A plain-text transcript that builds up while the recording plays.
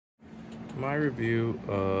my review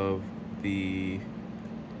of the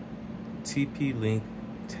TP-Link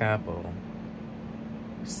Tapo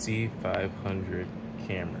C500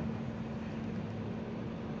 camera.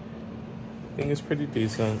 I think it's pretty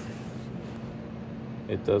decent.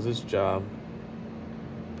 It does its job.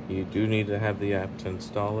 You do need to have the app to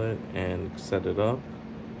install it and set it up.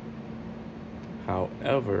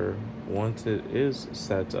 However, once it is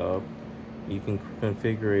set up, you can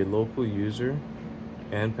configure a local user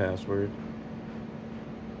and password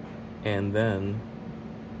and then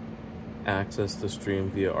access the stream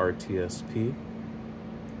via RTSP,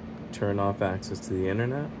 turn off access to the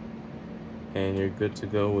internet, and you're good to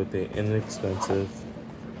go with an inexpensive,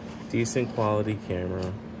 decent quality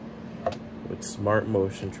camera with smart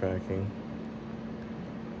motion tracking,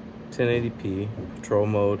 1080p, patrol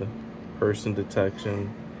mode, person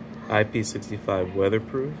detection, IP65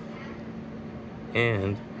 weatherproof,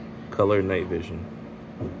 and color night vision.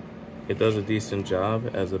 It does a decent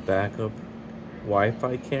job as a backup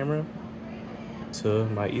Wi-Fi camera to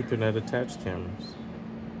my Ethernet attached cameras.